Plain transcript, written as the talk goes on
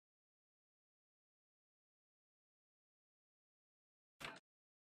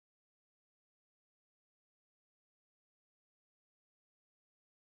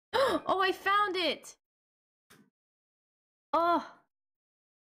Oh, I found it! Oh.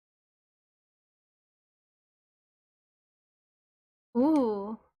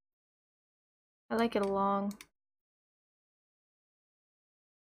 Ooh. I like it long.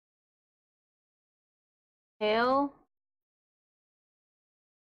 Tail.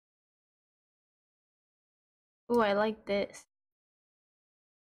 Ooh, I like this.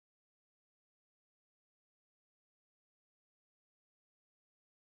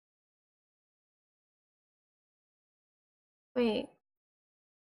 Wait.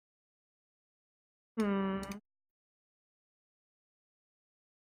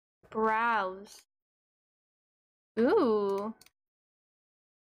 Brows. Ooh.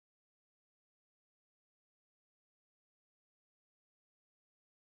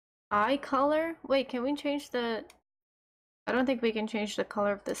 Eye color? Wait, can we change the... I don't think we can change the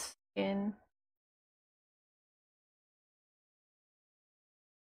color of the skin.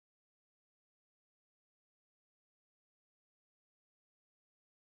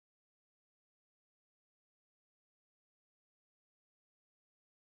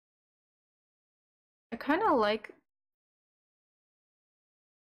 I kind of like...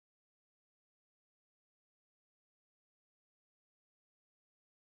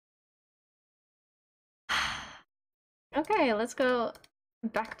 Okay, let's go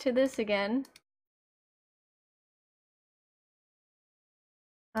back to this again.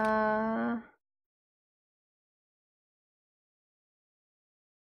 I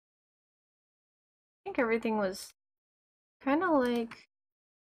think everything was kind of like...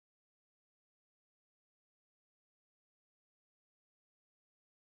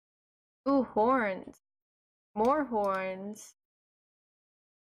 Ooh, horns. More horns.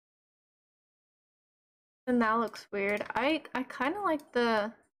 And that looks weird. I kind of like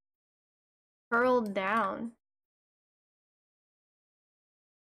the curled down.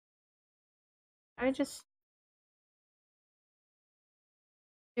 I just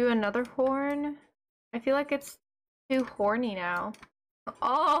do another horn. I feel like it's too horny now.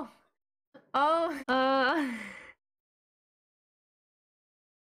 Oh, oh,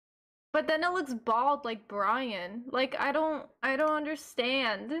 but then it looks bald like Brian. Like I don't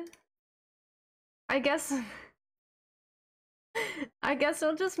understand. I guess I guess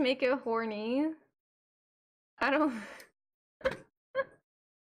I'll just make it horny. I don't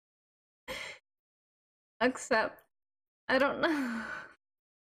accept. I don't know.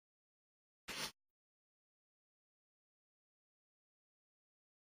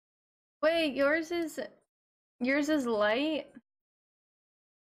 Wait, yours is light?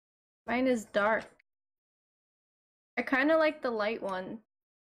 Mine is dark. I kind of like the light one.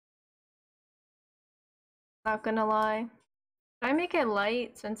 Not gonna lie. Should I make it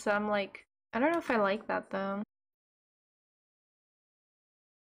light since I'm like, I don't know if I like that though.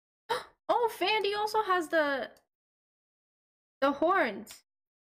 Oh, Fandy also has the horns.